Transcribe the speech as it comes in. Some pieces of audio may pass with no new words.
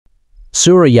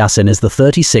Surah Yasin is the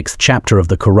 36th chapter of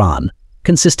the Quran,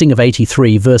 consisting of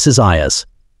 83 verses ayahs.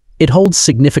 It holds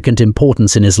significant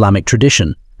importance in Islamic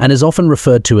tradition and is often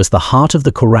referred to as the heart of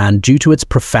the Quran due to its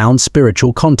profound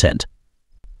spiritual content.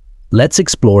 Let's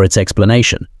explore its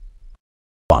explanation.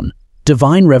 1.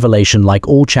 Divine revelation. Like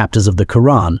all chapters of the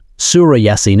Quran, Surah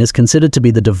Yasin is considered to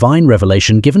be the divine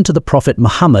revelation given to the Prophet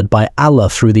Muhammad by Allah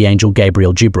through the angel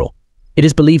Gabriel Jibril. It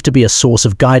is believed to be a source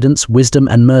of guidance, wisdom,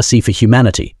 and mercy for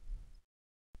humanity.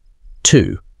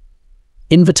 2.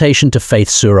 Invitation to faith.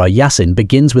 Surah Yasin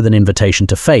begins with an invitation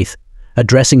to faith,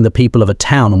 addressing the people of a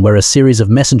town where a series of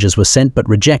messengers were sent but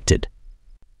rejected.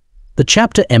 The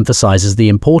chapter emphasizes the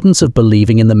importance of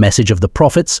believing in the message of the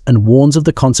prophets and warns of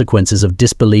the consequences of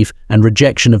disbelief and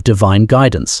rejection of divine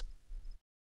guidance.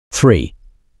 3.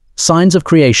 Signs of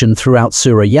creation. Throughout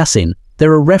Surah Yasin,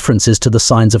 there are references to the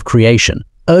signs of creation,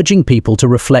 urging people to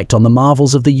reflect on the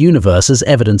marvels of the universe as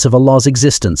evidence of Allah's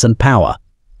existence and power.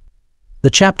 The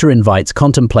chapter invites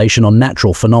contemplation on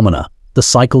natural phenomena, the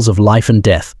cycles of life and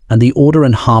death, and the order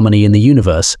and harmony in the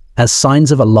universe as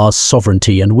signs of Allah's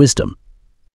sovereignty and wisdom.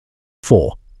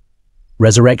 4.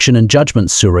 Resurrection and judgment.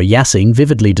 Surah Yasin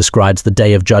vividly describes the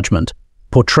Day of Judgment,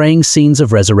 portraying scenes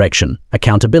of resurrection,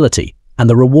 accountability, and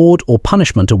the reward or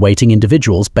punishment awaiting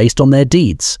individuals based on their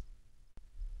deeds.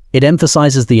 It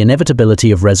emphasizes the inevitability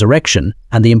of resurrection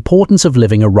and the importance of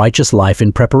living a righteous life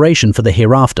in preparation for the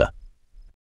hereafter.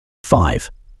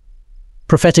 5.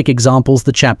 Prophetic examples.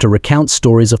 The chapter recounts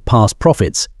stories of past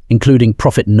prophets, including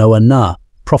Prophet Noah,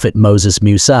 Prophet Moses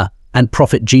Musa, and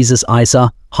Prophet Jesus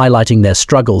Isa, highlighting their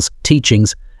struggles,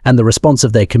 teachings, and the response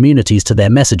of their communities to their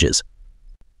messages.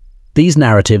 These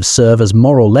narratives serve as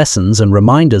moral lessons and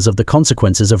reminders of the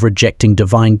consequences of rejecting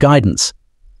divine guidance.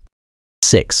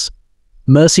 6.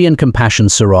 Mercy and compassion.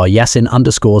 Surah Yasin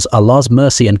underscores Allah's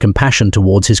mercy and compassion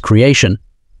towards His creation,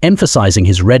 emphasizing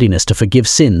His readiness to forgive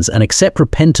sins and accept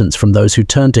repentance from those who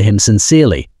turn to Him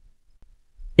sincerely.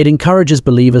 It encourages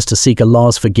believers to seek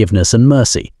Allah's forgiveness and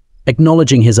mercy,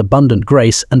 acknowledging His abundant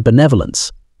grace and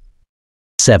benevolence.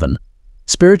 7.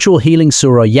 Spiritual healing.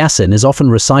 Surah Yasin is often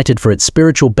recited for its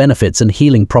spiritual benefits and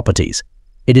healing properties.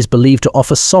 It is believed to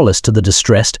offer solace to the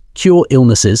distressed, cure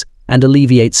illnesses, and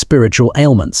alleviate spiritual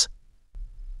ailments.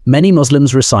 Many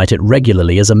Muslims recite it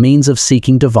regularly as a means of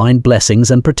seeking divine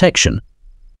blessings and protection.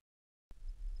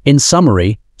 In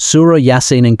summary, Surah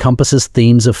Yasin encompasses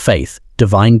themes of faith,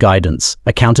 divine guidance,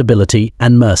 accountability,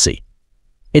 and mercy.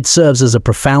 It serves as a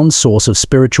profound source of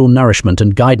spiritual nourishment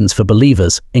and guidance for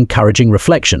believers, encouraging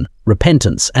reflection,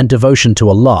 repentance, and devotion to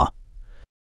Allah.